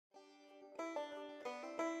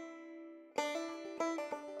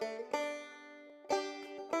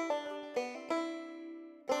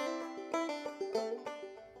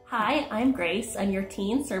Hi, I'm Grace. I'm your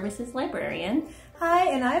Teen Services Librarian. Hi,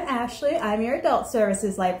 and I'm Ashley. I'm your Adult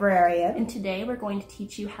Services Librarian. And today we're going to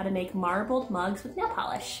teach you how to make marbled mugs with nail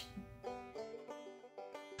polish.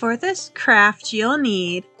 For this craft, you'll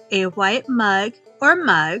need a white mug or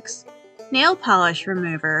mugs, nail polish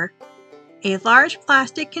remover, a large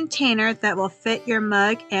plastic container that will fit your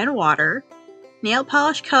mug and water, nail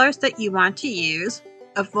polish colors that you want to use,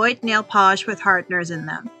 avoid nail polish with hardeners in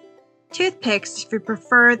them, toothpicks if you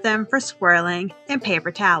prefer them for swirling, and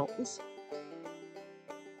paper towels.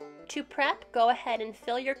 To prep, go ahead and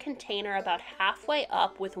fill your container about halfway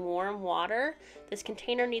up with warm water. This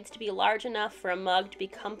container needs to be large enough for a mug to be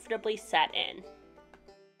comfortably set in.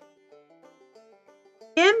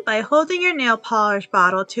 Begin by holding your nail polish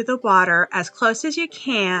bottle to the water as close as you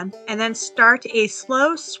can, and then start a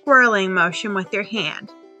slow swirling motion with your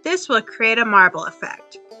hand. This will create a marble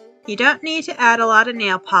effect. You don't need to add a lot of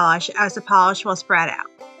nail polish as the polish will spread out.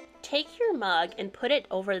 Take your mug and put it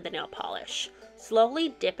over the nail polish.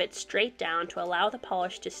 Slowly dip it straight down to allow the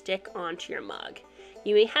polish to stick onto your mug.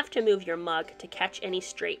 You may have to move your mug to catch any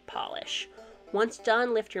straight polish. Once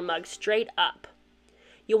done, lift your mug straight up.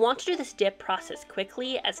 You'll want to do this dip process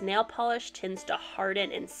quickly as nail polish tends to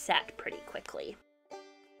harden and set pretty quickly.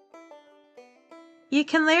 You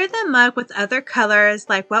can layer the mug with other colors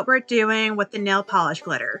like what we're doing with the nail polish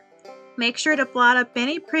glitter. Make sure to blot up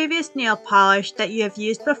any previous nail polish that you have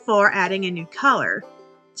used before adding a new color.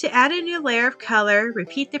 To add a new layer of color,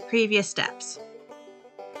 repeat the previous steps.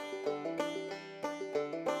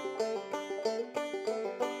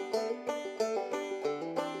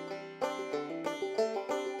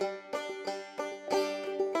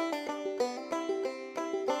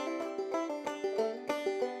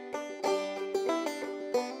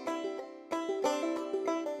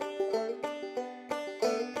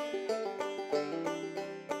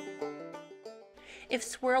 If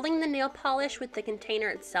swirling the nail polish with the container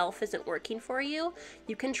itself isn't working for you,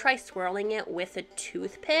 you can try swirling it with a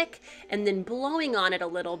toothpick and then blowing on it a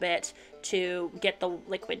little bit to get the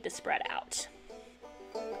liquid to spread out.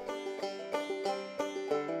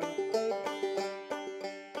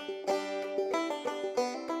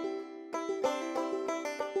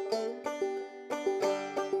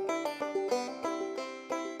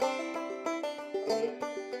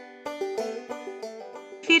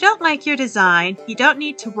 If you don't like your design, you don't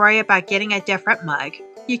need to worry about getting a different mug.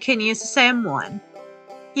 You can use the same one.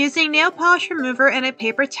 Using nail polish remover and a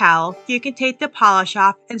paper towel, you can take the polish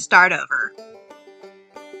off and start over.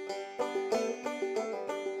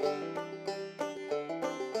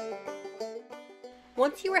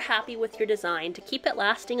 Once you are happy with your design, to keep it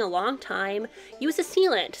lasting a long time, use a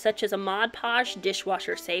sealant such as a Mod Podge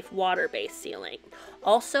dishwasher safe water-based sealant.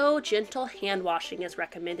 Also, gentle hand washing is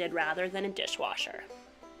recommended rather than a dishwasher.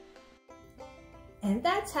 And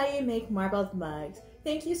that's how you make marbled mugs.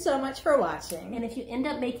 Thank you so much for watching. And if you end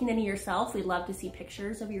up making any yourself, we'd love to see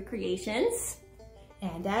pictures of your creations.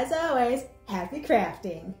 And as always, happy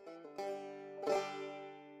crafting!